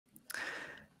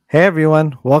Hey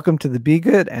everyone, welcome to the Be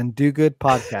Good and Do Good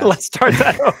podcast. Let's start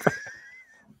that over.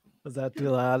 Was that too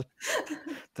loud?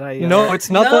 Did I No, it's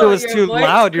not that it was too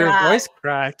loud. Cracked. Your voice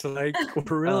cracked, like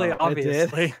really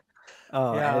obviously.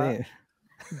 Oh, yeah. I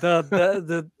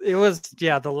didn't. It was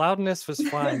the loudness was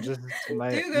fine. Just Do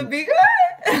good, be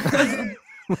good.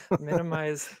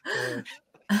 minimize the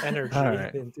energy,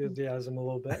 Right. the enthusiasm a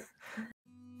little bit.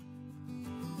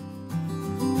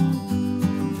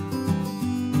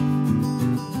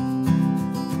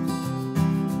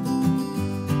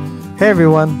 Hey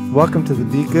everyone, welcome to the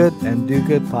Be Good and Do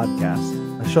Good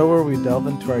podcast, a show where we delve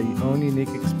into our own unique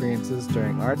experiences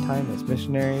during our time as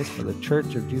missionaries for the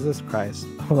Church of Jesus Christ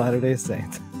of Latter-day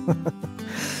Saints.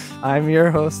 I'm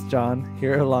your host, John,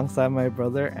 here alongside my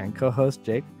brother and co-host,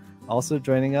 Jake. Also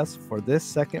joining us for this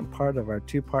second part of our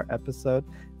two-part episode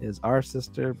is our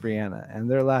sister, Briana, and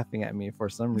they're laughing at me for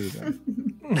some reason.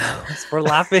 We're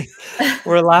laughing.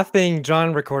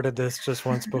 John recorded this just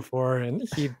once before, and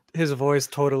his voice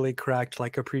totally cracked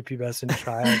like a prepubescent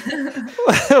child.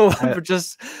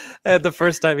 Just the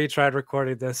first time he tried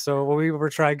recording this, so we were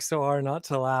trying so hard not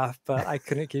to laugh, but I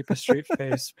couldn't keep a straight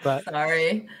face. But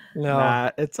Sorry. no,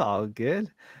 It's all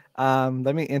good.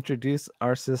 Let me introduce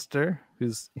our sister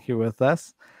who's here with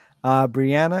us.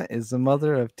 Briana is the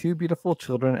mother of two beautiful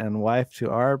children and wife to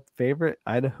our favorite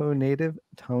Idaho native,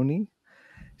 Tony.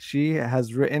 She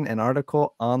has written an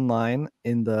article online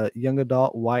in the Young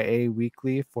Adult YA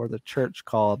Weekly for the church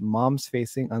called Moms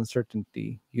Facing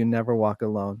Uncertainty, You Never Walk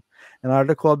Alone. An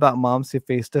article about moms who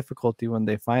face difficulty when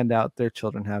they find out their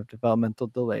children have developmental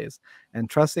delays and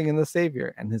trusting in the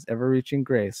Savior and his ever-reaching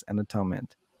grace and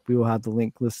atonement. We will have the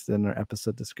link listed in our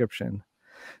episode description.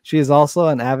 She is also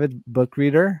an avid book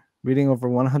reader, reading over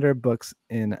 100 books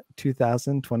in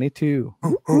 2022.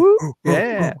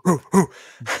 Yeah.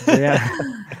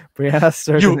 Briana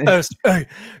served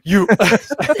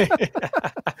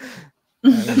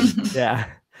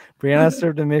Briana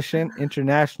served a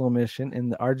international mission in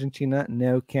the Argentina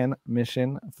Neuquén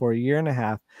Mission for a year and a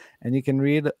half, and you can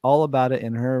read all about it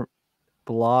in her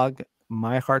blog,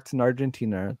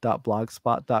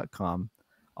 myheartsinargentina.blogspot.com,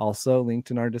 also linked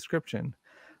in our description.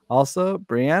 Also,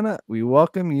 Briana, we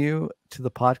welcome you to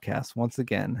the podcast once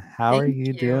again. How are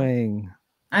you doing?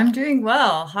 I'm doing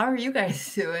well. How are you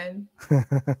guys doing?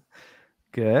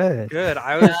 Good.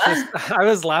 I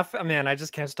was laughing. Man, I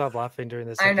just can't stop laughing during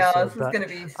this I know episode, this is gonna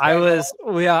be. I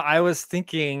was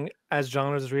thinking as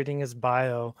John was reading his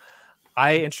bio,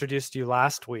 I introduced you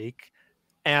last week,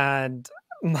 and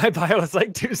my bio was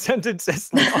like 2 sentences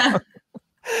long.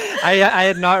 I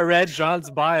had not read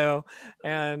John's bio,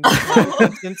 and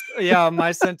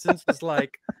my sentence was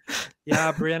like,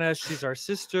 yeah, Briana, she's our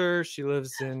sister. She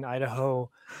lives in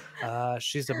Idaho.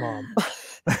 She's a mom.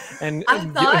 And I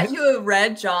thought you had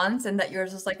read John's and that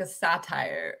yours was like a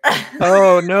satire.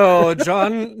 Oh no,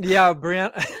 John. Yeah,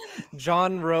 Briana.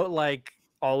 John wrote like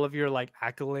all of your like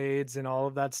accolades and all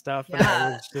of that stuff. Yeah. And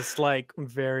I was just like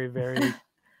very, very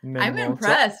minimal. I'm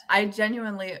impressed. I'm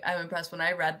impressed. When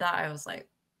I read that, I was like,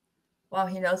 wow,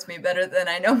 he knows me better than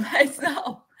I know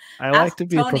myself. I like to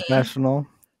be professional.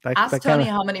 Ask Tony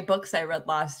how many books I read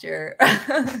last year.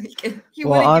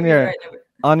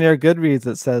 On your Goodreads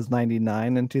it says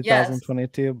 99 in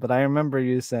 2022, yes. But I remember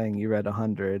you saying you read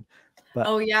 100. But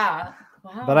oh yeah,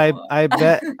 wow. But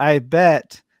I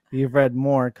bet you've read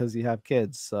more because you have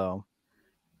kids. So.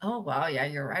 Oh wow, yeah,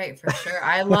 you're right for sure.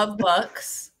 I love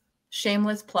books.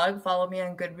 Shameless plug. Follow me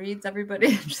on Goodreads, everybody.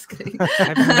 I'm just kidding.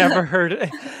 I've never heard it.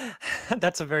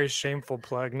 That's a very shameful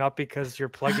plug, not because you're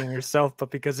plugging yourself,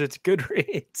 but because it's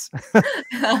Goodreads.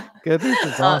 Goodreads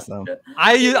is awesome.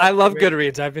 I love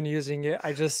Goodreads. I've been using it.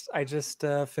 I just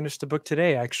finished a book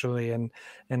today actually, and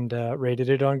rated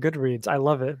it on Goodreads. I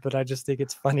love it, but I just think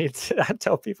it's funny to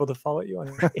tell people to follow you on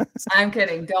Goodreads. I'm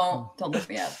kidding. Don't look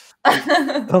me up.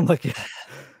 Don't look it.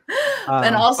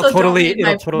 And also don't read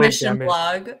my mission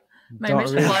blog. My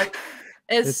mission blog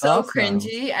is so awesome.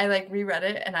 Cringy. I like reread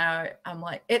it and I'm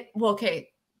like it. Well,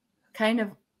 okay, kind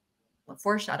of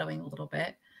foreshadowing a little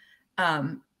bit.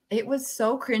 It was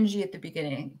so cringy at the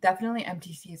beginning. Definitely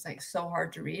MTC is like so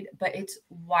hard to read, but it's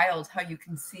wild how you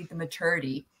can see the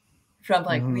maturity from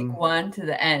like week 1 to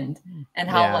the end, and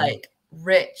how like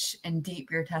rich and deep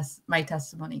my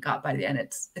testimony got by the end.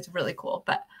 It's really cool.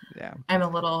 But I'm a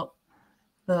little.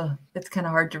 It's kind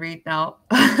of hard to read now.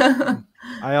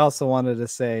 I also wanted to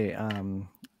say, a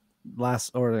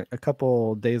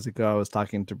couple days ago, I was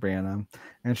talking to Briana,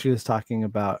 and she was talking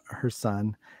about her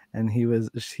son, and she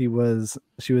was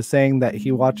saying that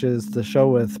he watches the show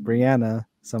with Briana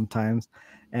sometimes,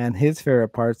 and his favorite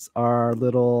parts are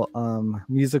little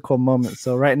musical moments.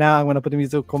 So right now I'm going to put a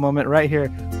musical moment right here.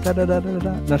 Da, da, da, da,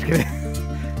 da. No, just kidding.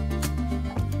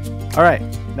 All right,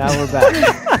 now we're back.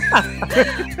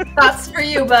 That's for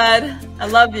you, bud. I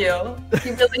love you.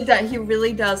 He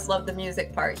really does love the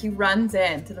music part. He runs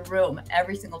into the room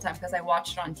every single time because I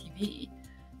watched it on TV,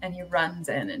 and he runs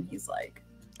in and he's like,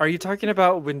 are you talking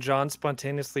about when John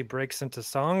spontaneously breaks into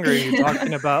song, or are you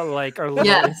talking about like our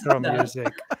little intro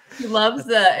music? He loves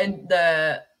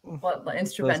the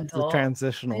instrumental, the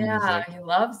transitional music. Yeah, he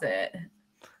loves it.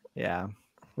 Yeah,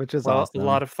 which is awesome. A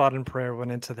lot of thought and prayer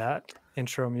went into that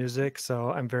intro music,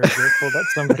 so I'm very grateful that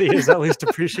somebody is at least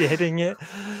appreciating it.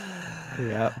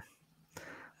 Yeah.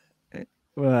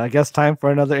 Well, I guess time for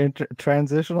another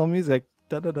transitional music.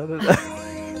 Da, da, da, da, da.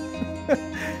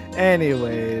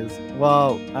 Anyways,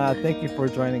 well, thank you for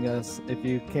joining us. If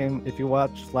you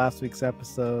watched last week's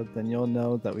episode, then you'll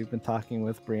know that we've been talking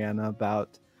with Briana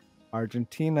about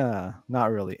Argentina,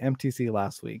 not really, MTC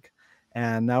last week.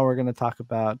 And now we're going to talk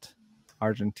about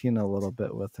Argentina a little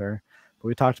bit with her. But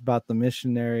we talked about the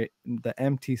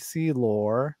MTC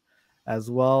lore, as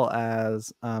well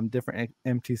as different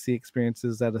MTC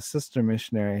experiences that a sister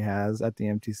missionary has at the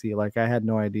MTC. Like, I had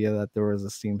no idea that there was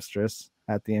a seamstress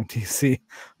at the MTC,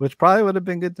 which probably would have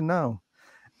been good to know.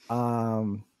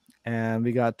 And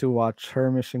we got to watch her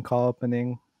mission call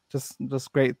opening. Just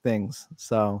great things.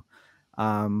 So,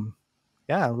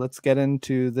 yeah, let's get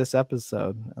into this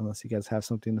episode, unless you guys have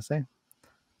something to say.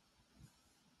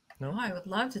 No, I would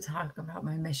love to talk about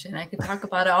my mission. I could talk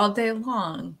about it all day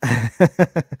long.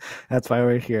 That's why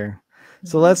we're here.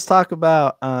 So let's talk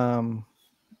about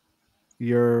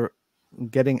your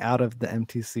getting out of the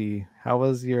MTC. How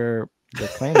was the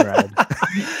plane ride?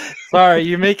 Sorry,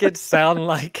 you make it sound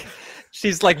like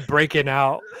she's like breaking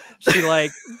out. She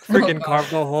like freaking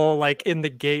carved a hole like in the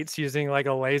gates using like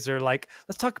a laser. Like,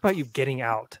 let's talk about you getting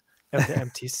out of the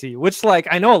MTC, which like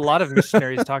I know a lot of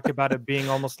missionaries talk about it being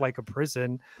almost like a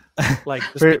prison, like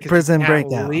just prison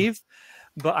breakout. Leave.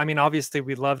 But I mean, obviously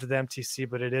we loved the MTC,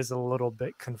 but it is a little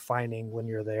bit confining when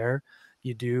you're there.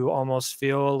 You do almost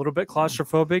feel a little bit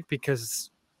claustrophobic because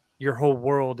your whole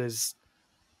world is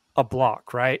a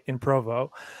block, right, in Provo,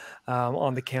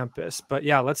 on the campus. But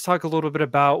yeah, let's talk a little bit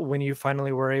about when you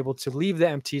finally were able to leave the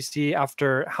MTC.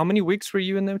 After how many weeks were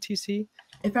you in the MTC?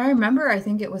 If I remember, I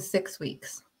think it was 6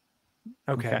 weeks.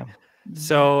 Okay.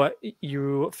 So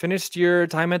you finished your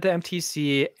time at the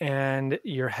MTC and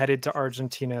you're headed to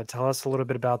Argentina. Tell us a little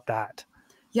bit about that.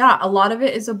 Yeah, a lot of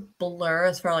it is a blur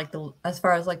as far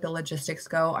as the logistics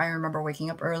go. I remember waking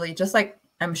up early, just like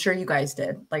I'm sure you guys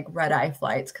did, like red-eye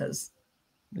flights, because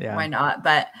why not?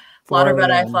 But a lot of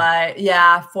red-eye flight.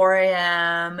 Yeah, 4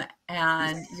 a.m.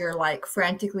 and you're like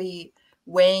frantically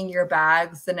weighing your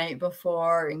bags the night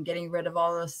before and getting rid of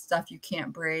all the stuff you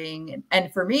can't bring.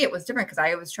 And for me, it was different because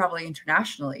I was traveling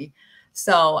internationally.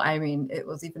 So, I mean, it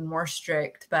was even more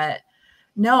strict. But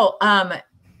no,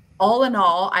 all in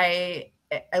all, I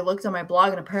looked on my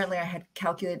blog and apparently I had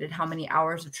calculated how many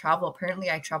hours of travel. Apparently,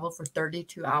 I traveled for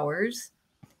 32 hours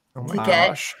to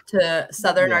get to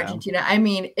southern Argentina. I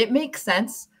mean, it makes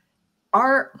sense.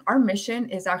 Our mission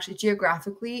is actually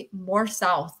geographically more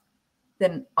south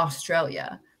than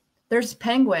Australia. There's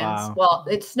penguins. Wow. Well,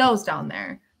 it snows down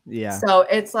there. Yeah. So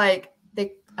it's like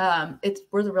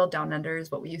we're the real down under is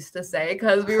what we used to say,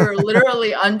 because we were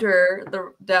literally under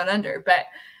the down under. But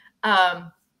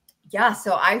yeah,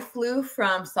 so I flew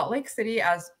from Salt Lake City,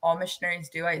 as all missionaries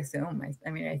do, I assume. I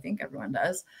mean, I think everyone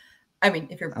does. I mean,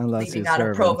 if you're leaving out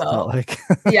of Provo.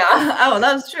 Yeah. Oh,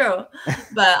 that's true.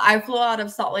 But I flew out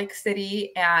of Salt Lake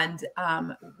City, and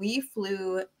we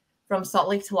flew from Salt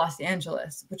Lake to Los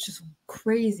Angeles, which is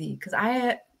crazy because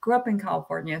I grew up in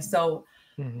California. So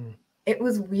it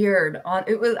was weird. I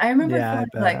remember feeling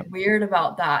like weird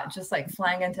about that, just like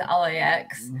flying into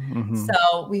LAX.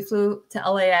 So we flew to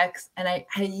LAX, and I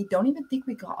don't even think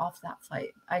we got off that flight.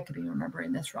 I could be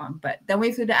remembering this wrong, but then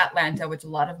we flew to Atlanta, which a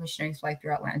lot of missionaries fly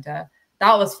through Atlanta.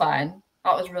 That was fun.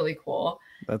 That was really cool.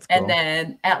 That's cool. And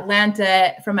then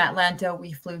from Atlanta,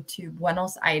 we flew to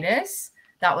Buenos Aires.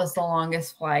 That was the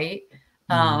longest flight.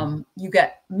 You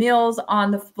get meals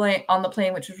on the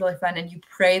plane, which was really fun. And you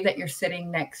pray that you're sitting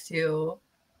next to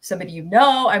somebody you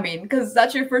know. I mean, because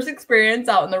that's your first experience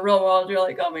out in the real world. You're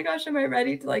like, oh my gosh, am I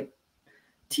ready to like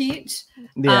teach?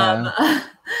 Yeah.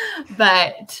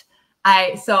 But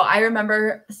I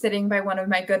remember sitting by one of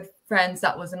my good friends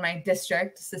that was in my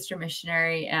district, sister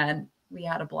missionary, and we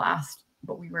had a blast,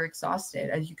 but we were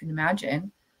exhausted, as you can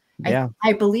imagine. Yeah.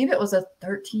 I believe it was a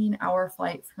 13-hour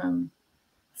flight from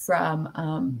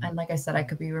and like I said, I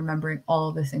could be remembering all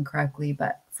of this incorrectly,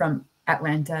 but from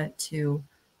Atlanta to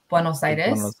Buenos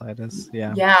Aires. Buenos Aires,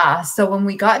 yeah. Yeah. So when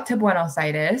we got to Buenos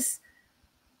Aires,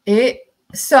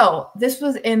 so this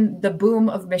was in the boom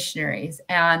of missionaries.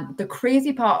 And the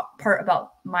crazy part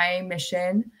about my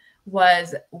mission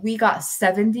was we got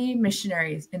 70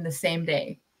 missionaries in the same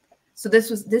day. So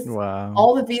Wow.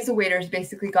 All the visa waiters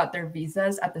basically got their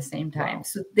visas at the same time. Wow.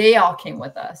 So they all came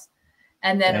with us.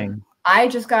 And then I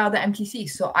just got out of the MTC.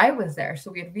 So I was there.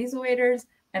 So we had visa waiters,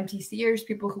 MTCers,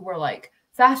 people who were like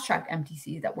fast track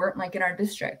MTC that weren't like in our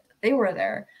district. They were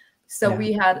there. So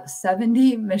we had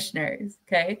 70 missionaries.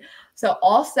 Okay. So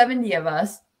all 70 of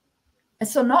us. And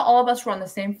so not all of us were on the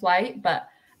same flight, but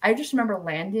I just remember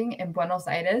landing in Buenos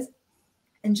Aires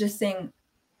and just seeing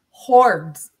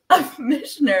hordes of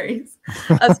missionaries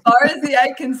as far as the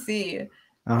eye can see.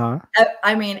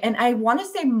 I mean, and I want to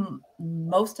say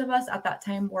most of us at that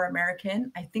time were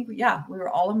American. I think we were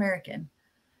all American.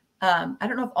 I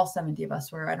don't know if all 70 of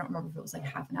us were. I don't remember if it was like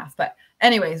half and half, but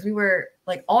anyways, we were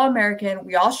like all American.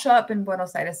 We all show up in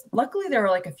Buenos Aires. Luckily, there were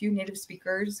like a few native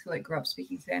speakers who like grew up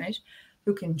speaking Spanish,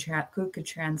 who could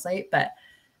translate, but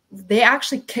they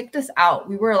actually kicked us out.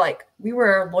 We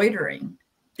were loitering.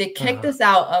 They kicked us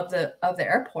out of the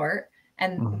airport,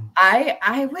 and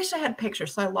I wish I had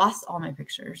pictures, so I lost all my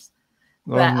pictures.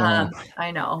 But I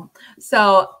know.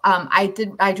 So I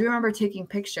do remember taking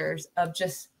pictures of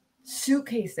just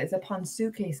suitcases upon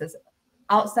suitcases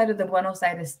outside of the Buenos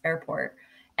Aires airport,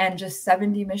 and just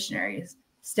 70 missionaries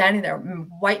standing there,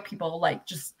 white people like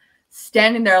just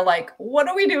standing there like, what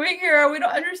are we doing here? We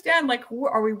don't understand. Like,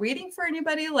 are we waiting for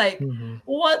anybody? Like,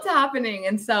 what's happening?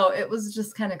 And so it was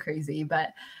just kind of crazy. But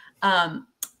I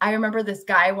remember this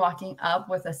guy walking up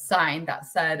with a sign that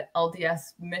said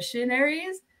LDS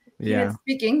missionaries. He didn't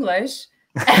speak English,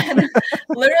 and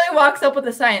literally walks up with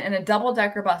a sign and a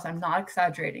double-decker bus. I'm not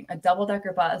exaggerating, a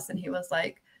double-decker bus. And he was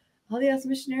like, LDS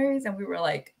missionaries. And we were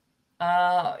like,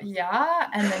 yeah.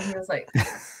 And then he was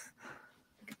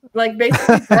like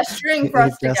basically gesturing for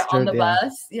us to get on the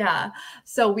bus. Yeah.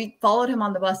 So we followed him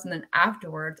on the bus. And then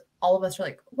afterwards, all of us were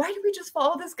like, why did we just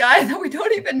follow this guy that we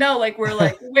don't even know? Like, we're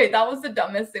like, wait, that was the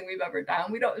dumbest thing we've ever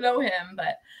done. We don't know him,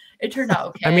 but it turned out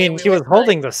okay. I mean, he was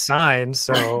holding the sign,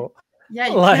 so yeah,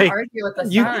 you can't argue with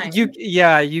the sign.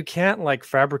 You can't like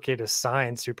fabricate a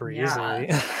sign super easily.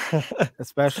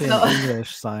 Especially an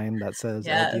English sign that says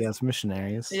LDS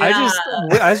missionaries. Yeah.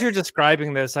 As you're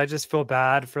describing this, I just feel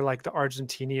bad for like the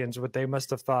Argentinians, what they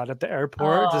must have thought at the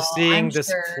airport, just seeing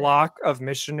this flock of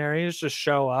missionaries just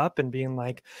show up and being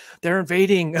like, they're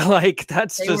invading. Like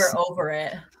they were over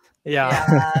it.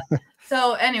 Yeah.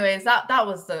 So anyways, that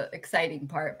was the exciting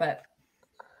part, but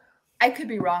I could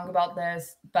be wrong about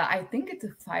this, but I think it's a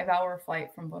 5-hour flight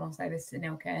from Buenos Aires to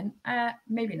Neuquén.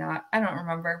 Maybe not. I don't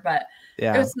remember, but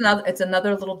it's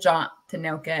another little jaunt to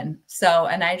Neuquén. So,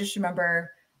 and I just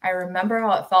remember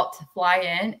how it felt to fly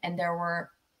in, and there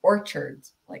were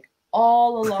orchards like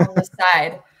all along the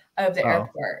side of the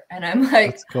airport. And I'm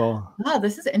like, that's cool. Wow,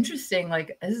 this is interesting.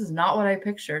 Like, this is not what I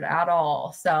pictured at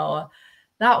all. So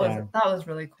that was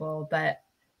really cool.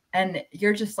 And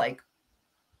you're just like,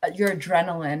 your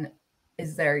adrenaline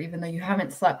is there, even though you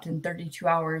haven't slept in 32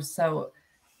 hours. So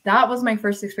that was my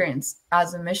first experience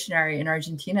as a missionary in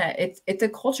Argentina. It's a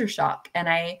culture shock. And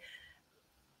I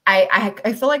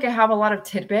feel like I have a lot of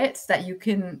tidbits that you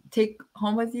can take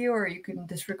home with you, or you can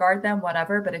disregard them,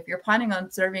 whatever. But if you're planning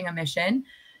on serving a mission,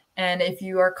 and if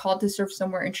you are called to serve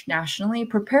somewhere internationally,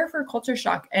 prepare for culture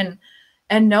shock and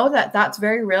know that that's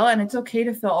very real, and it's okay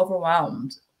to feel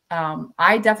overwhelmed.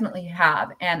 I definitely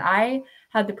have. And I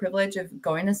had the privilege of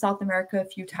going to South America a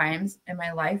few times in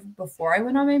my life before I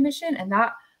went on my mission. And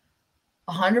that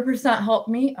 100% helped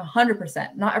me,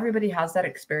 100%. Not everybody has that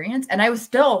experience. And I was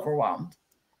still overwhelmed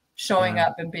showing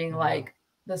up and being like,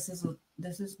 this is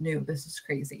new. This is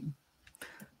crazy.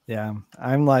 Yeah.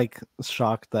 I'm like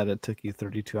shocked that it took you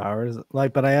 32 hours.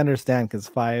 Like, but I understand, because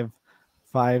five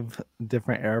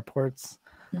different airports.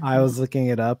 I was looking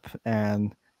it up,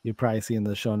 and you probably see in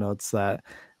the show notes that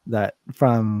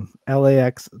from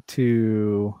LAX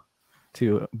to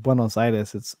Buenos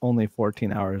Aires, it's only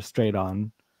 14 hours straight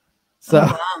on. So,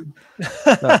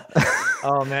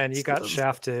 oh man, you got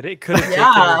shafted. It could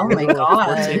have taken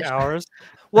 14 hours.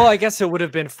 Well, I guess it would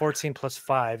have been 14 plus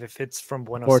 5 if it's from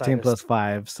Buenos Aires. 14 plus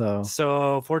 5,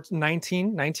 so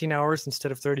 19 hours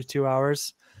instead of 32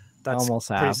 hours. That's almost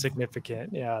pretty half.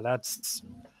 significant. Yeah,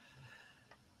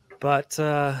 but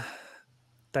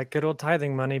that good old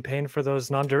tithing money paying for those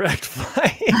non-direct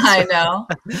flights. I know.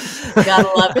 You gotta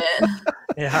love it.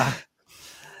 Yeah.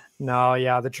 No,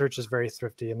 yeah, the church is very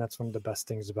thrifty, and that's one of the best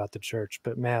things about the church.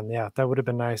 But man, yeah, that would have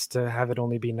been nice to have it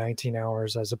only be 19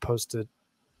 hours as opposed to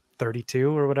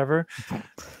 32 or whatever.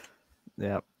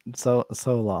 Yeah. so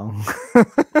long.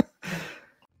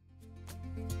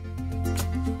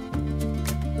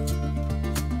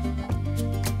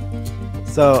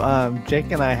 So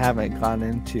Jake and I haven't gone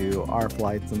into our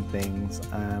flights and things,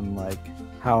 and like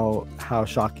how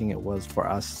shocking it was for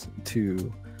us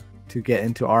to get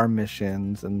into our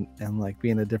missions and like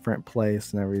be in a different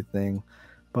place and everything.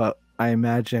 But I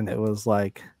imagine it was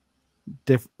like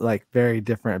very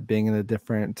different being in a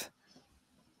different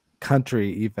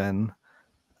country, even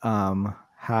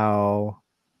how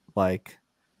like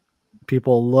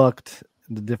people looked,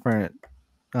 the different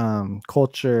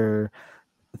culture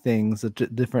things, the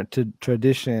different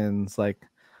traditions. Like,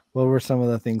 what were some of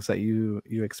the things that you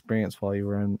experienced while you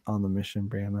were on the mission,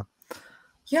 Briana?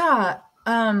 Yeah,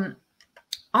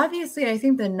 obviously I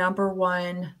think the number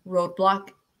one roadblock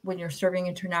when you're serving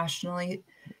internationally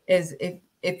is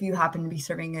if you happen to be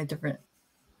serving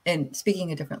and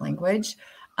speaking a different language.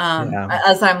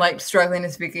 As I'm like struggling to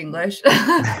speak English.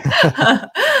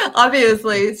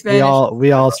 Obviously Spanish.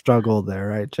 We all struggled there,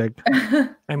 right, Jake?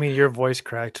 I mean, your voice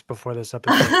cracked before this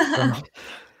episode. So.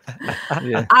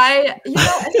 Yeah.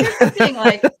 Here's the thing,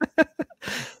 like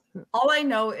all I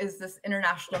know is this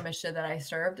international mission that I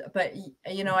served, but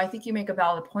I think you make a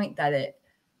valid point that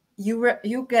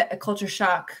you get a culture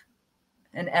shock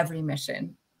in every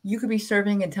mission. You could be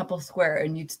serving in Temple Square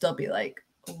and you'd still be like,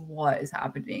 what is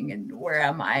happening and where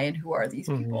am I and who are these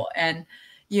people? And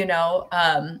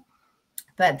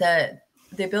but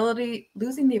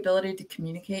losing the ability to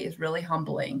communicate is really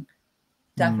humbling.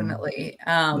 Definitely.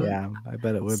 Yeah, I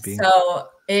bet it would be. So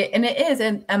it is,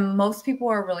 and most people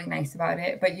are really nice about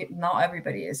it, but not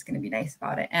everybody is going to be nice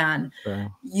about it, and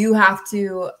you have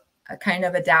to kind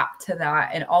of adapt to that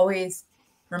and always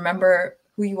remember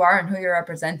who you are and who you're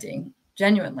representing.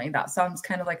 Genuinely, that sounds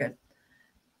kind of like a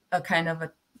kind of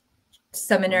a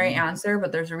seminary answer,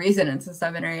 but there's a reason it's a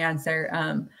seminary answer.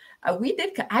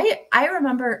 I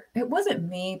remember it wasn't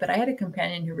me, but I had a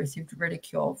companion who received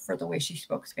ridicule for the way she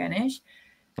spoke Spanish.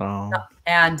 Oh,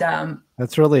 and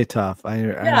that's really tough.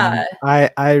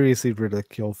 I received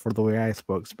ridicule for the way I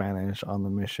spoke Spanish on the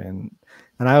mission,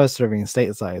 and I was serving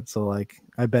stateside, so like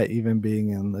I bet even being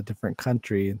in a different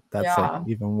country, that's like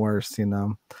even worse,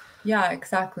 Yeah,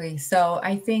 exactly. So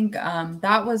I think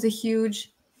that was a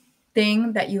huge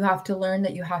thing that you have to learn,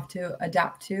 that you have to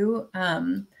adapt to.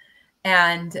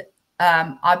 And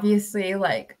obviously,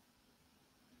 like,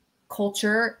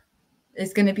 culture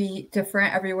is going to be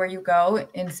different everywhere you go.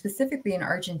 And specifically in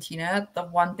Argentina, the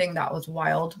one thing that was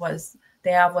wild was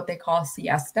they have what they call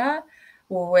siesta,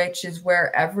 which is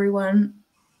where everyone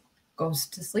goes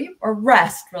to sleep or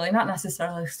rest, really, not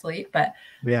necessarily sleep, but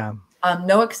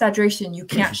no exaggeration, you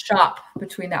can't shop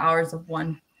between the hours of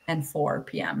 1 and 4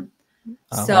 p.m.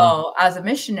 So as a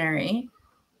missionary,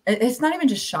 it's not even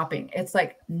just shopping. It's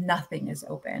like nothing is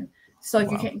open. So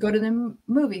if you can't go to the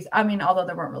movies, I mean, although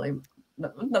there weren't really,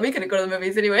 we couldn't go to the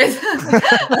movies anyways.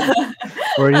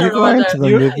 Were you going to the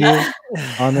movies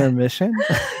on their mission?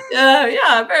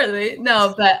 Yeah, apparently.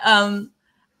 No, but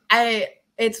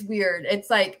it's weird.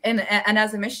 It's like, and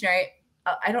as a missionary,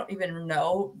 I don't even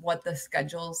know what the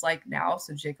schedule's like now.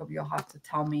 So Jacob, you'll have to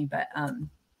tell me, but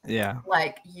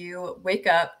like you wake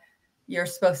up, you're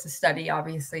supposed to study,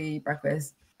 obviously,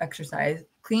 breakfast, exercise,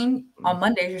 clean. On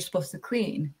Mondays, you're supposed to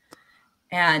clean.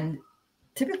 And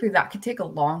typically that could take a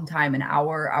long time, an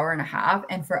hour, hour and a half.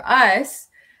 And for us,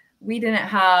 we didn't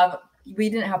have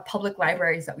public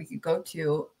libraries that we could go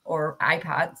to, or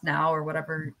iPads now, or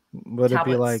whatever. Would it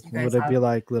be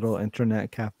like little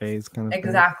internet cafes kind of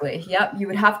Exactly. Thing? Yep. You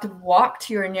would have to walk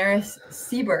to your nearest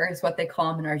cyber, is what they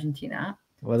call them in Argentina.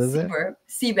 What is it?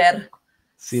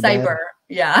 Cyber.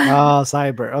 Yeah. Oh,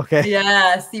 cyber. Okay.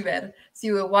 Yeah, cyber. So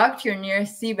you would walk to your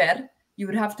nearest cyber. You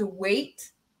would have to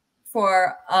wait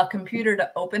for a computer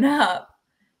to open up.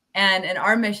 And in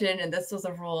our mission, and this was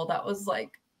a rule that was like,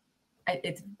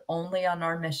 it's only on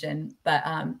our mission, but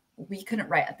we couldn't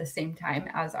write at the same time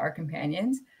as our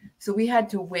companions. So we had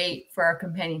to wait for our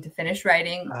companion to finish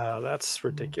writing. Oh, that's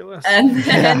ridiculous. And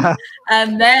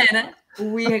then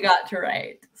we got to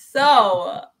write.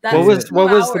 So what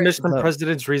was the mission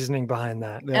president's reasoning behind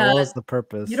that? What was the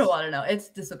purpose? You don't want to know. It's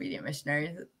disobedient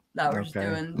missionaries that were just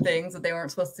doing things that they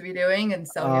weren't supposed to be doing. And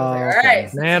so he was like, all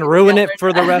right. Man, ruin it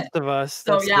for the rest of us.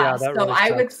 So really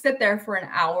I would sit there for an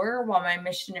hour while my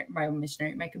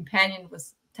companion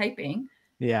was typing.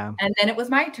 Yeah. And then it was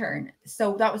my turn.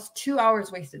 So that was 2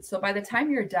 hours wasted. So by the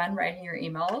time you're done writing your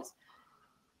emails,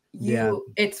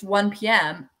 it's 1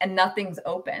 p.m. and nothing's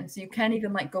open. So you can't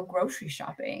even like go grocery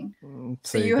shopping.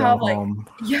 So you have home.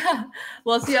 So you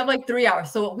have like 3 hours.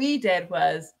 So what we did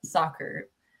was soccer.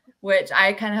 which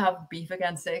I kind of have beef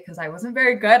against it because I wasn't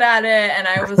very good at it. And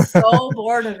I was so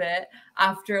bored of it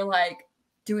after like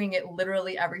doing it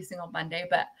literally every single Monday.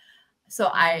 But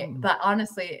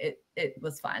honestly, it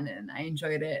was fun and I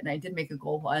enjoyed it. And I did make a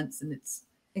goal once and it's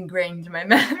ingrained in my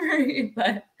memory.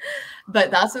 But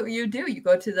that's what you do. You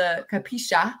go to the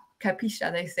capisha,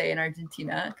 they say in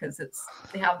Argentina, because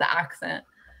they have the accent.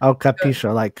 Oh,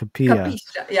 capisha, like capilla.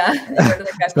 Capisha, yeah. You go to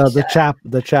the capisha. So the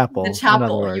chapel. The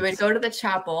chapel. You would go to the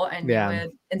chapel and you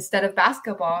would, instead of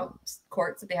basketball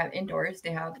courts that they have indoors, they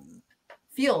have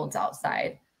fields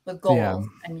outside with goals,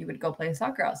 and you would go play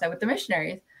soccer outside with the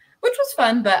missionaries, which was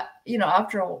fun. But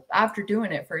after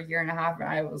doing it for a year and a half,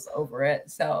 I was over it.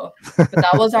 So, but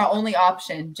that was our only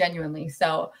option, genuinely.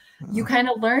 So you kind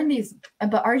of learn these.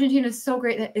 But Argentina is so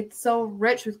great that it's so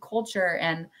rich with culture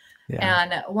and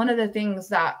one of the things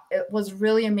that it was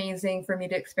really amazing for me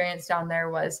to experience down there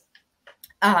was,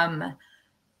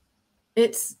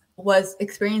 was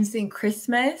experiencing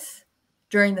Christmas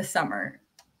during the summer.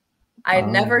 I'd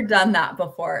never done that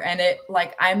before. And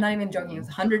I'm not even joking. It's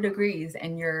 100 degrees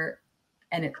and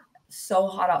it's so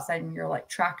hot outside and you're like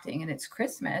tracting and it's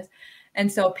Christmas. And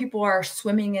so people are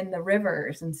swimming in the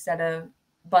rivers instead of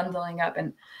bundling up.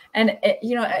 And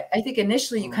I think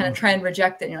initially you kind of try and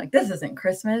reject it. And you're like, this isn't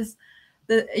Christmas,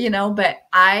 but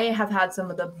I have had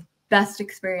some of the best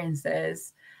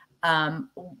experiences.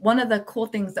 One of the cool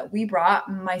things that we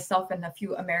brought, myself and a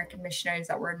few American missionaries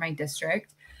that were in my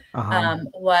district,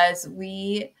 was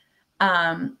we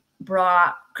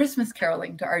brought Christmas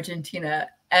caroling to Argentina,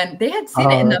 and they had seen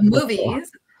it in the movies. Cool.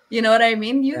 You know what I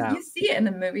mean? You see it in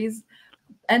the movies.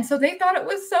 And so they thought it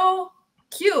was so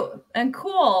cute and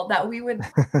cool that we would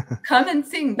come and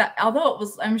sing that, although it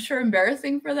was, I'm sure,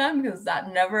 embarrassing for them because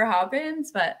that never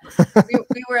happens, but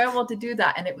we were able to do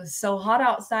that. And it was so hot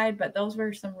outside, but those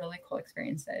were some really cool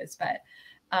experiences. But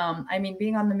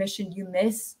being on the mission, you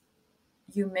miss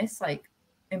like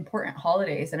important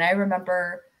holidays. And I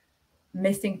remember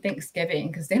missing Thanksgiving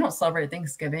because they don't celebrate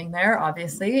Thanksgiving there,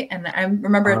 obviously. And I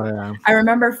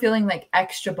remember feeling like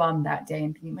extra bummed that day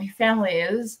and thinking, my family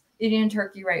is eating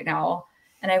turkey right now.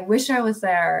 And I wish I was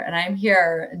there and I'm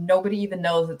here and nobody even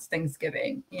knows it's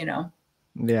Thanksgiving,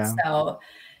 Yeah. So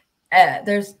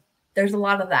there's a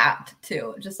lot of that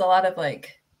too. Just a lot of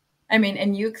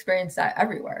and you experience that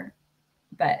everywhere,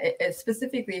 but it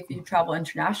specifically, if you travel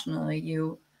internationally,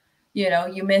 you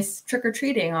miss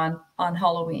trick-or-treating on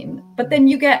Halloween, but then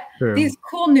you get these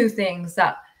cool new things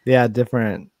that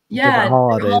different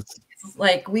holidays.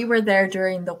 Like we were there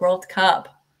during the World Cup,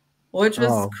 which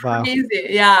was crazy. Wow.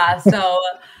 Yeah. So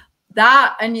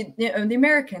that, and the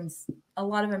Americans, a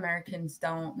lot of Americans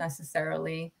don't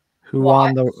necessarily. Who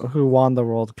won the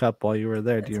World Cup while you were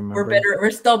there? Do you remember?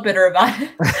 We're still bitter about it.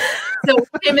 So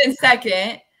we came in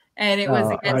second. And it was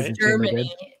against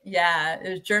Germany. Yeah, it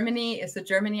was Germany. It's the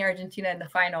Germany, Argentina in the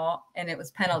final, and it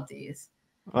was penalties.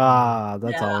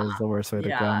 That's always the worst way to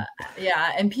go.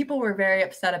 Yeah, and people were very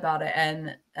upset about it,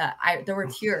 and there were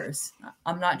tears.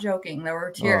 I'm not joking. There were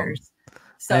tears.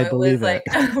 So it was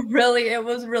it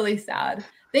was really sad.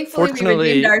 Thankfully, we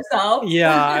redeemed ourselves.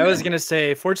 Yeah, I was gonna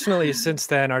say, fortunately, since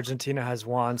then Argentina has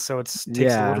won, so it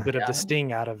takes a little bit of the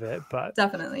sting out of it. But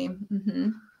definitely. Mm-hmm.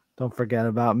 Don't forget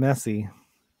about Messi.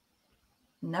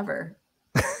 Never.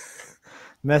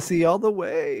 Messi all the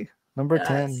way. Number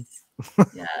 10.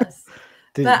 Yes.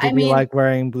 Did you like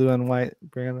wearing blue and white,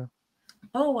 Briana?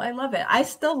 Oh, I love it. I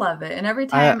still love it. And every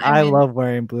time I love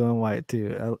wearing blue and white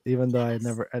too. Even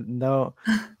though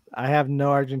I have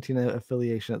no Argentina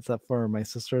affiliation except for my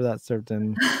sister that served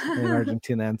in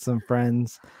Argentina and some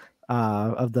friends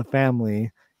of the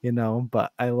family.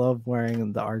 But I love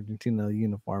wearing the Argentina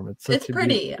uniform. It's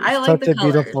pretty. I like the colors. Such a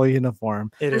beautiful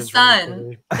uniform. The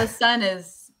sun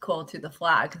is cool too. The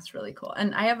flag is really cool.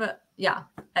 And I have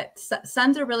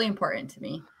suns are really important to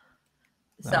me.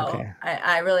 So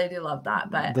I really do love that.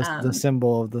 But the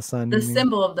symbol of the sun. The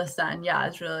symbol of the sun,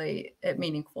 is really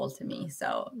meaningful to me.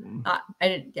 So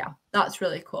that's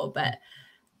really cool. But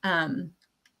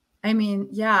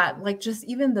just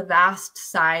even the vast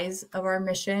size of our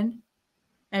mission.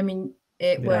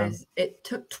 It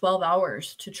took 12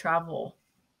 hours to travel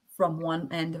from one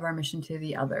end of our mission to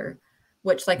the other,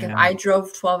 which if I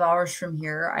drove 12 hours from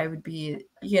here, I would be,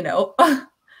 in a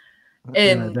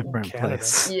different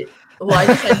place. Well, I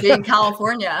just said be in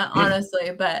California,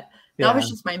 honestly, but that was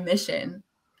just my mission.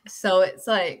 So it's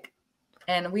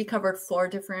and we covered 4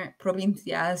 different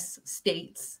provincias,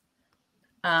 states.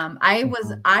 I'd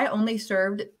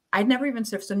never even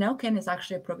served. So Neuquén is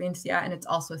actually a provincia and it's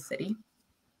also a city.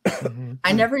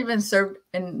 I never even served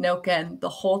in Neuquén the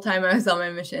whole time I was on my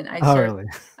mission.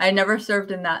 I never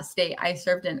served in that state. I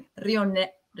served in Rio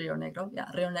Rio Negro. Yeah,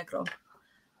 Rio Negro.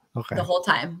 Okay. The whole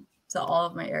time. So all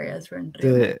of my areas were in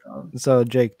Rio Negro. So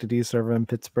Jake, did you serve in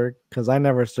Pittsburgh? Because I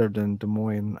never served in Des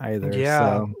Moines either.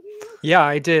 Yeah. So. Yeah,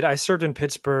 I did. I served in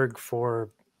Pittsburgh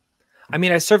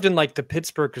I served in like the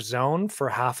Pittsburgh zone for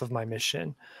half of my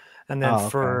mission. And then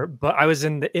but I was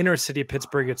in the inner city of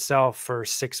Pittsburgh itself for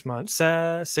 6 months.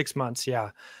 6 months,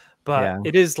 yeah. But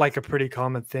it is like a pretty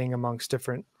common thing amongst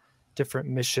different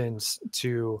missions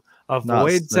to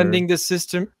avoid sending the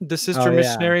sister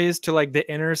missionaries to like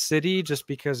the inner city, just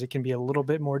because it can be a little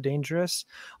bit more dangerous,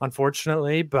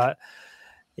 unfortunately. But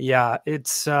yeah,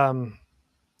 it's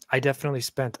I definitely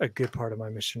spent a good part of my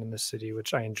mission in the city,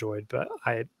 which I enjoyed, but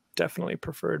I definitely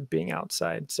preferred being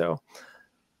outside. So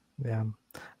yeah,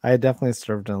 I definitely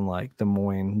served in like Des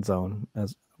Moines zone,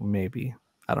 as maybe,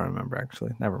 I don't remember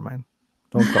actually. Never mind.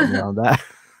 Don't quote me on that.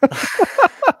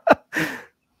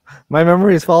 My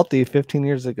memory is faulty. 15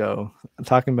 years ago. I'm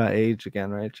talking about age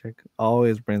again, right, Chick?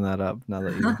 Always bring that up now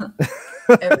that you.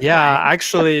 Yeah,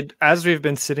 actually, as we've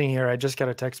been sitting here, I just got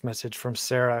a text message from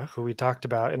Sarah, who we talked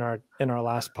about in our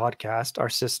last podcast, our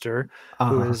sister,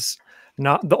 who is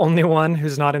not the only one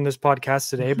who's not in this podcast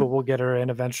today, but we'll get her in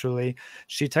eventually.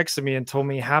 She texted me and told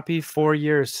me, happy 4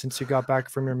 years since you got back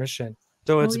from your mission.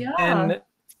 So it's been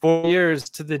 4 years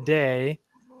to the day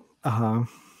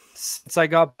since I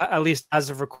got, at least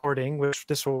as of recording, which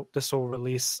this will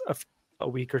release a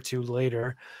week or two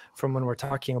later from when we're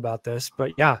talking about this.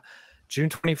 But yeah, June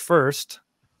 21st,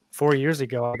 4 years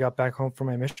ago, I got back home from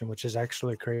my mission, which is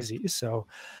actually crazy. So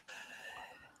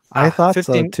I thought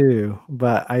so too,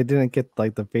 but I didn't get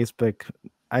like the Facebook.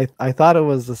 I thought it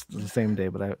was the same day,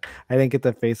 but I didn't get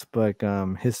the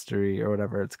Facebook history or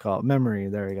whatever it's called. Memory.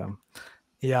 There you go.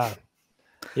 Yeah.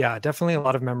 Yeah, definitely a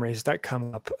lot of memories that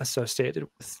come up associated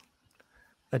with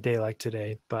a day like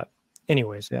today. But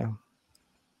anyways. Yeah.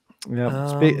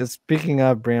 Speaking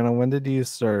of, Briana, when did you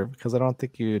serve? Because I don't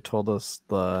think you told us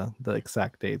the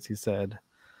exact dates you said.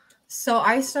 So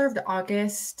I served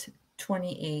August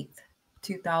 28th,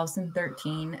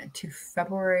 2013 to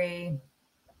February,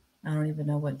 I don't even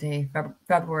know what day,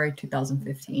 February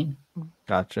 2015.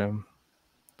 Gotcha.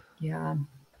 Yeah.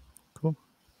 Cool.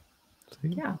 See?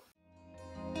 Yeah.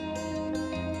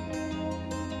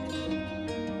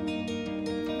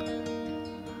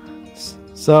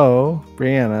 So,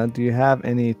 Briana, do you have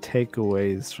any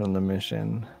takeaways from the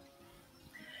mission?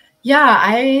 Yeah,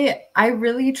 I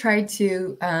really tried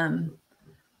to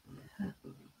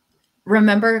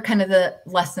remember kind of the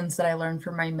lessons that I learned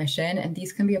from my mission, and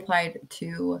these can be applied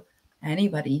to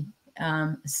anybody.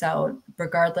 So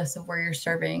regardless of where you're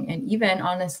serving, and even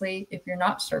honestly, if you're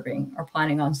not serving or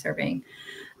planning on serving,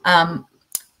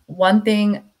 one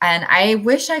thing, and I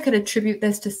wish I could attribute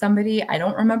this to somebody. I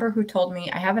don't remember who told me.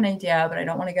 I have an idea, but I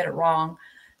don't want to get it wrong.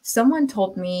 Someone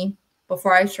told me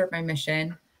before I served my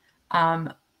mission,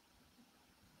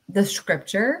 the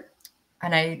scripture,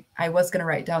 and I was going to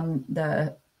write down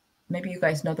maybe you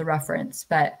guys know the reference,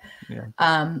 but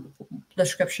the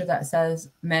scripture that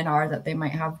says men are that they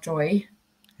might have joy.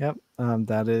 Yep.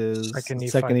 That is 2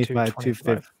 Nephi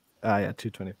 2:5. Yeah,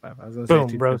 2:25. I was going to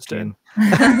say 2:15. Roasted.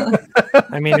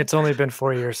 I mean, it's only been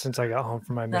 4 years since I got home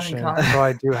from my mission, so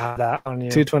I do have that on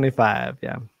you. 2:25.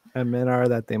 Yeah. And men are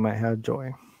that they might have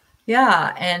joy.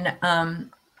 Yeah. And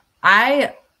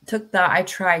I took that. I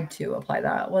tried to apply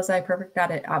that. Was I perfect at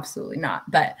it? Absolutely not.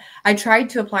 But I tried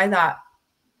to apply that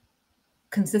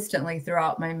consistently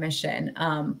throughout my mission.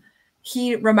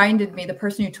 He reminded me, the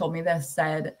person who told me this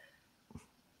said,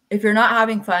 if you're not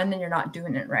having fun, then you're not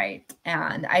doing it right.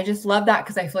 And I just love that,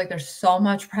 because I feel like there's so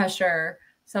much pressure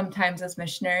sometimes as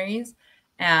missionaries,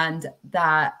 and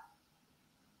that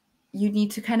you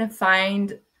need to kind of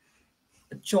find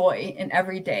joy in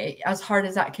every day, as hard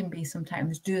as that can be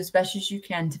sometimes. Do as best as you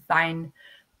can to find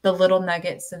the little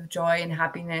nuggets of joy and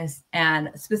happiness.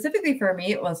 And specifically for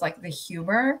me, it was like the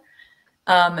humor.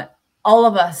 All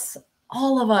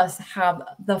of us have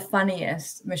the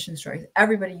funniest mission stories.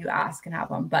 Everybody you ask can have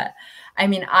them. But I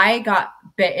mean, I got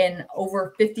bitten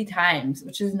over 50 times,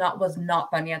 which was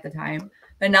not funny at the time.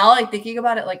 But now, like, thinking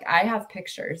about it, like, I have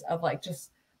pictures of like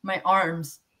just my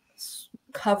arms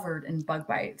covered in bug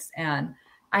bites, and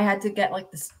I had to get like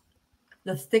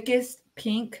the thickest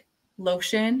pink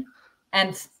lotion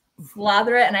and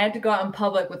slather it, and I had to go out in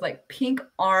public with like pink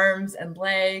arms and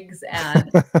legs,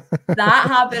 and that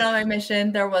happened on my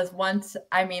mission. There was once,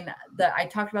 I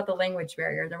talked about the language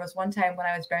barrier. There was one time when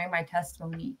I was bearing my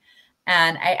testimony,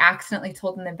 and I accidentally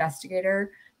told an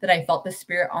investigator that I felt the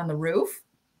spirit on the roof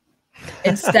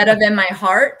instead of in my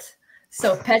heart.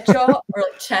 So pecho, or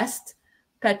like chest.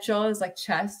 Pecho is like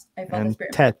chest. I felt the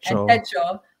spirit. Techo. And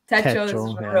techo is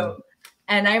the roof.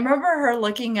 And I remember her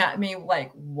looking at me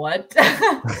like, what?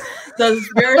 The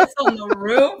spirits on the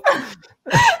roof?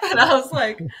 And I was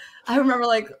like, I remember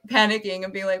like panicking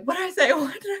and being like, what did I say?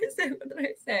 What did I say? What did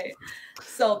I say?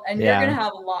 So, and you're going to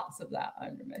have lots of that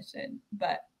on your mission.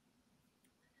 But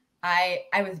I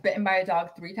was bitten by a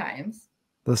dog 3 times.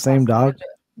 The same dog?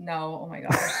 No. Oh my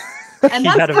gosh. And he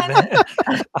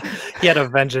had a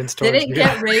vengeance towards didn't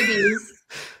get rabies.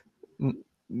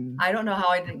 I don't know how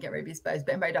I didn't get rabies, but I was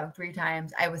bitten by a dog 3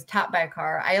 times. I was tapped by a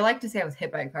car. I like to say I was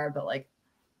hit by a car, but like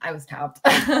I was tapped.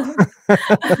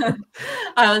 I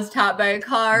was tapped by a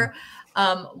car.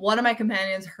 One of my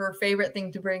companions, her favorite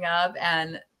thing to bring up,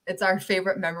 and it's our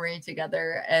favorite memory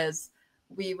together, is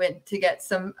we went to get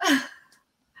some.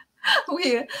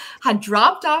 We had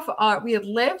dropped off we had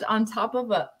lived on top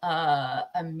of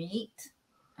a meat.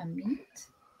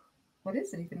 What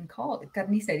is it even called?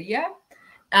 Carniceria.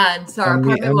 And so our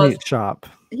apartment was meat shop.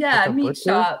 Yeah, like a meat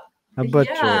shop. A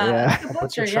butcher, yeah. A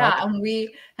butcher, yeah. And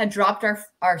we had dropped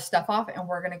our stuff off, and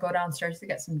we're gonna go downstairs to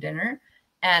get some dinner.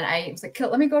 And I was like,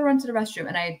 let me go run to the restroom.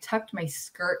 And I had tucked my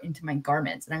skirt into my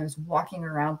garments, and I was walking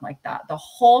around like that the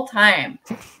whole time.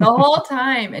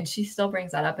 And she still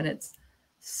brings that up, and it's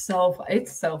so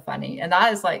funny. And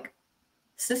that is like,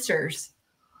 sisters,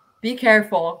 be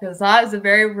careful, because that is a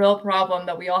very real problem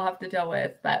that we all have to deal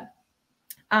with. But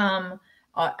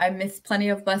I missed plenty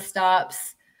of bus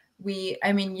stops. You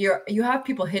have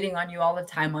people hitting on you all the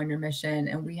time on your mission,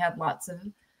 and we had lots of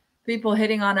people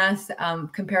hitting on us,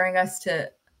 comparing us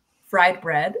to fried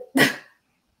bread.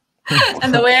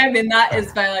 And the way I mean that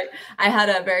is by like, I had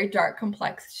a very dark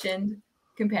complexioned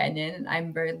companion, and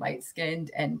I'm very light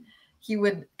skinned, and he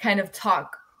would kind of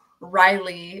talk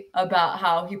wryly about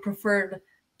how he preferred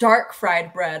dark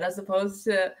fried bread as opposed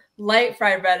to light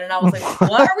fried bread. And I was like,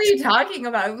 what are we talking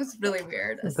about? It was really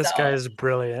weird. This guy is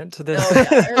brilliant. This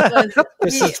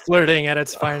is flirting at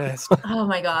its finest. Oh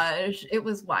my gosh, it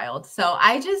was wild. So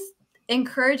I just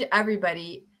encourage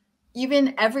everybody,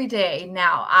 even every day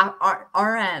now, our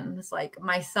RMs, like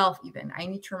myself, even, I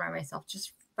need to remind myself,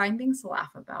 just find things to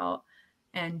laugh about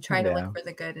and try to look for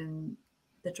the good and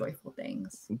the joyful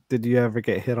things. Did you ever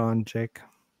get hit on, Jake?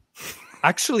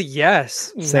 Actually,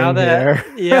 yes. Now that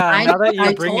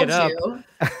you bring it up,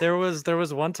 there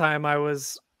was one time I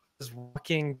was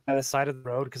walking by the side of the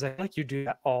road, because I feel like you do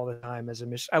that all the time as a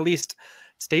mission, at least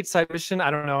stateside mission.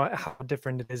 I don't know how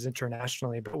different it is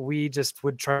internationally, but we just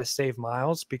would try to save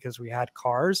miles because we had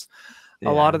cars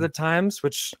a lot of the times,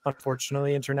 which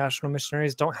unfortunately international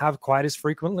missionaries don't have quite as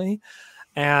frequently.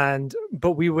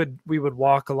 But we would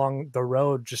walk along the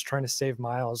road just trying to save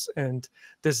miles, and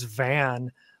this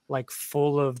van, like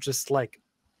full of just like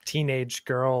teenage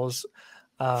girls,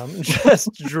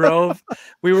 just drove.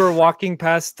 We were walking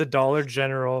past the Dollar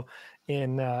General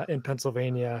in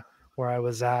Pennsylvania where I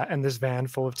was at, and this van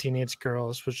full of teenage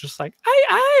girls was just like,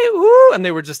 ooh, and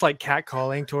they were just like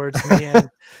catcalling towards me, and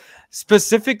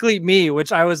specifically me,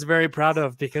 which I was very proud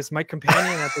of, because my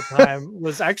companion at the time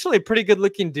was actually a pretty good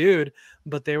looking dude,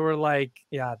 but they were like,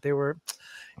 they were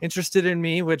interested in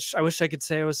me, which I wish I could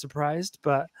say I was surprised,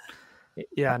 but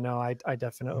yeah, no, it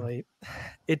definitely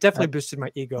boosted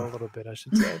my ego a little bit, I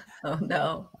should say. Oh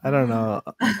no. I don't know.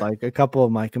 Like a couple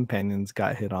of my companions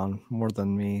got hit on more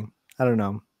than me. I don't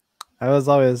know. I was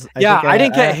always I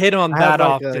didn't get hit on that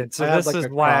often. So this is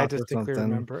why I distinctly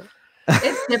remember.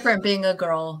 It's different being a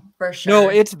girl, for sure. No,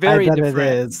 it's very different.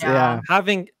 It is. Yeah.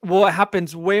 It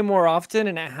happens way more often,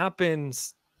 and it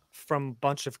happens from a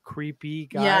bunch of creepy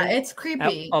guys. Yeah, it's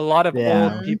creepy. A lot of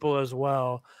old people as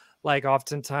well. Like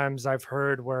oftentimes I've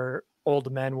heard where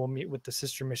old men will meet with the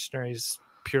sister missionaries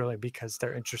purely because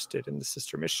they're interested in the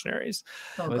sister missionaries,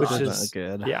 which is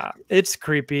good. Yeah, it's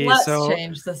creepy. Let's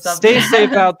change the subject. Stay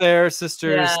safe out there,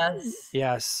 sisters.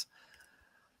 Yes.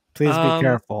 Please be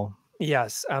careful.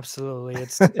 Yes, absolutely.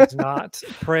 It's not.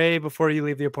 Pray before you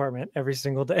leave the apartment every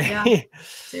single day. Yeah,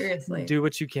 seriously. Do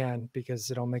what you can,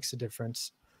 because it all makes a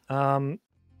difference. I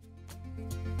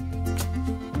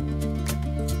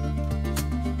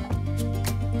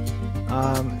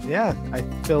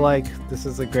feel like this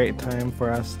is a great time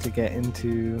for us to get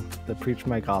into the Preach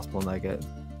My Gospel Nugget.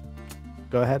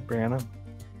 Go ahead, Briana.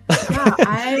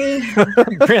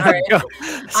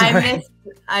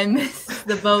 I missed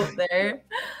the boat there.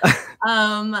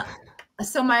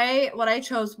 So what I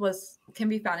chose can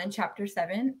be found in chapter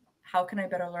 7. How can I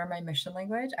better learn my mission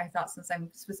language? I thought, since I'm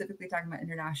specifically talking about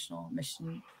international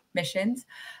missions,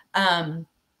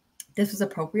 this was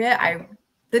appropriate.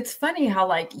 It's funny how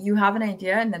like you have an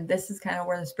idea, and then this is kind of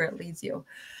where the Spirit leads you.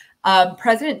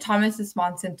 President Thomas S.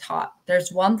 Monson taught,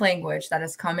 there's one language that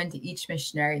is common to each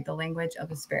missionary, the language of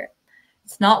the Spirit.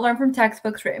 It's not learned from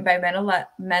textbooks written by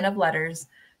men of letters,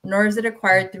 nor is it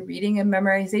acquired through reading and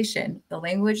memorization. The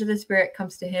language of the Spirit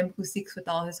comes to him who seeks with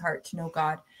all his heart to know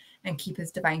God and keep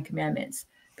his divine commandments.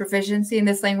 Proficiency in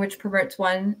this language permits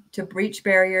one to breach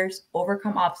barriers,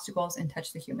 overcome obstacles, and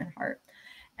touch the human heart.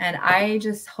 And I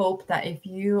just hope that if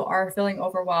you are feeling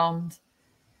overwhelmed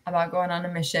about going on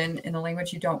a mission in a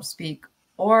language you don't speak,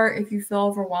 or if you feel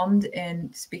overwhelmed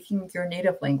in speaking your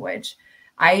native language,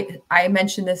 I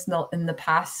mentioned this in the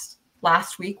past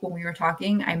last week when we were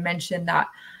talking. I mentioned that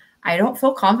I don't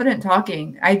feel confident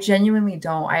talking. I genuinely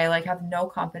don't. I like have no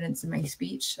confidence in my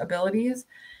speech abilities.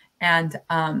 And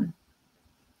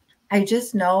I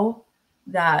just know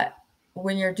that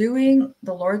when you're doing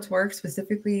the Lord's work,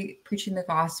 specifically preaching the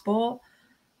gospel,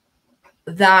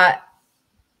 that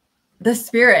the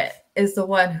Spirit is the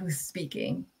one who's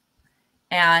speaking,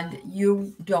 and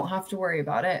you don't have to worry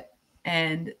about it.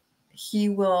 And he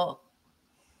will,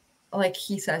 like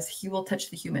he says, he will touch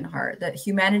the human heart. That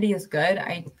humanity is good.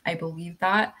 I believe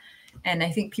that. And I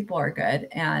think people are good.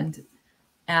 And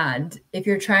if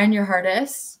you're trying your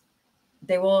hardest,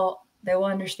 they will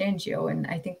understand you. And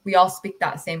I think we all speak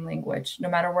that same language, no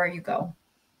matter where you go.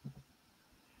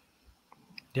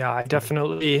 Yeah, I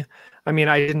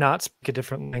did not speak a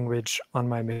different language on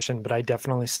my mission, but I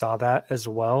definitely saw that as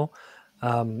well.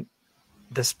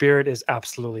 The Spirit is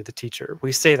absolutely the teacher.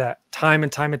 We say that time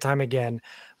and time and time again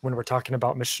when we're talking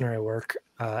about missionary work.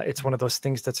 It's one of those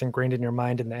things that's ingrained in your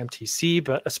mind in the MTC,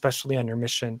 but especially on your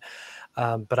mission.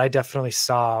 But I definitely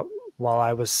saw while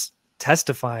I was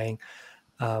testifying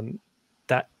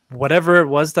that whatever it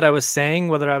was that I was saying,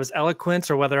 whether I was eloquent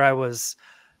or whether I was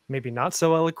maybe not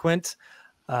so eloquent,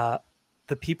 the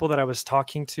people that I was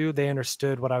talking to, they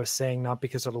understood what I was saying, not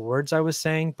because of the words I was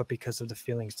saying, but because of the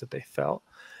feelings that they felt.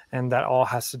 And that all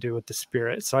has to do with the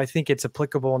Spirit. So I think it's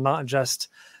applicable, not just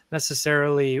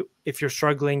necessarily if you're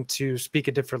struggling to speak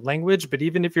a different language, but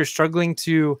even if you're struggling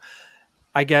to,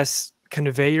 I guess,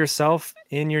 convey yourself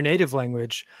in your native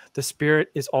language, the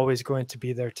Spirit is always going to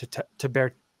be there to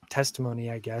bear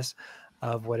testimony, I guess,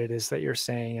 of what it is that you're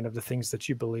saying and of the things that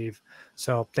you believe.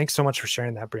 So thanks so much for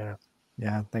sharing that, Briana.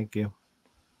 Yeah, thank you.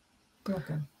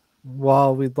 Okay.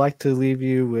 Well, we'd like to leave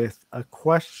you with a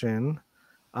question.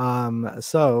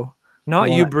 So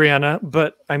not you, Briana,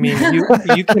 but I mean,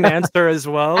 you can answer as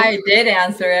well. I did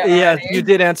answer it. Yeah, you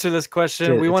did answer this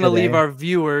question. We want to leave our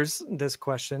viewers this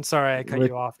question. Sorry, I cut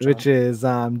you off, John. Which is,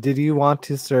 did you want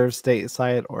to serve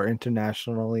stateside or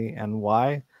internationally, and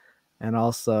why? And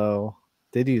also,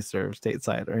 did you serve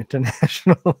stateside or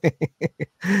internationally?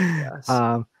 Yes.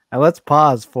 And let's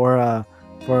pause for a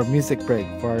music break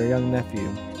for our young nephew.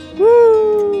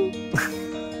 Woo!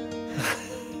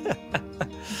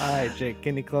 All right, Jake,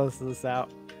 can you close this out?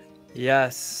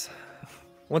 Yes.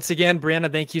 Once again,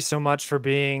 Briana, thank you so much for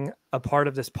being a part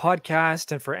of this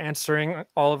podcast and for answering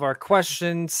all of our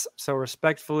questions so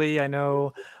respectfully. I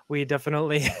know we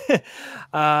definitely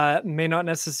may not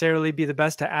necessarily be the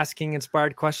best at asking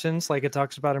inspired questions like it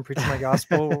talks about in Preaching My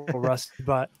Gospel, Rusty,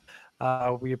 but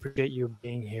we appreciate you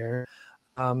being here.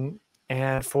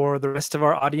 And for the rest of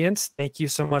our audience, thank you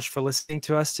so much for listening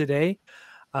to us today.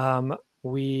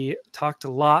 We talked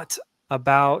a lot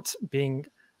about being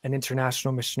an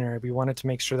international missionary. We wanted to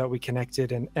make sure that we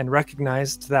connected and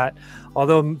recognized that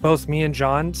although both me and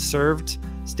John served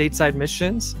stateside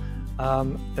missions,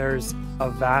 there's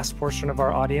a vast portion of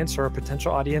our audience or a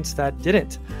potential audience that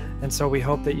didn't. And so we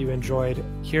hope that you enjoyed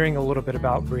hearing a little bit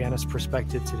about Briana's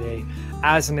perspective today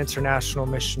as an international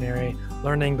missionary,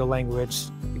 learning the language,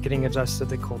 getting adjusted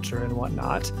to the culture and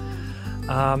whatnot.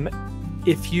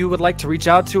 If you would like to reach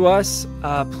out to us,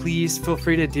 please feel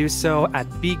free to do so at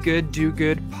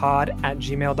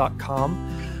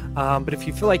begooddogoodpod@gmail.com. But if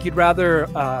you feel like you'd rather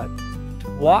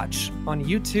watch on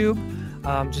YouTube,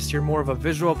 just you're more of a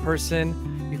visual person,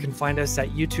 you can find us at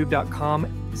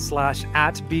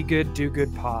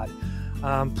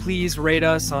youtube.com/@begooddogoodpod. Please rate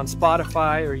us on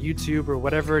Spotify or YouTube or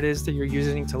whatever it is that you're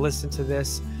using to listen to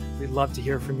this. We'd love to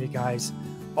hear from you guys.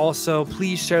 Also,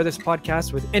 please share this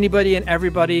podcast with anybody and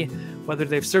everybody, whether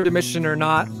they've served a mission or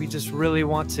not. We just really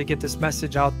want to get this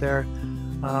message out there.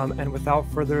 And without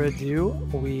further ado,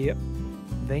 we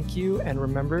thank you and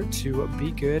remember to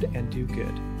be good and do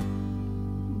good.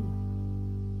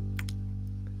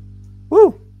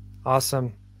 Woo!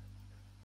 Awesome.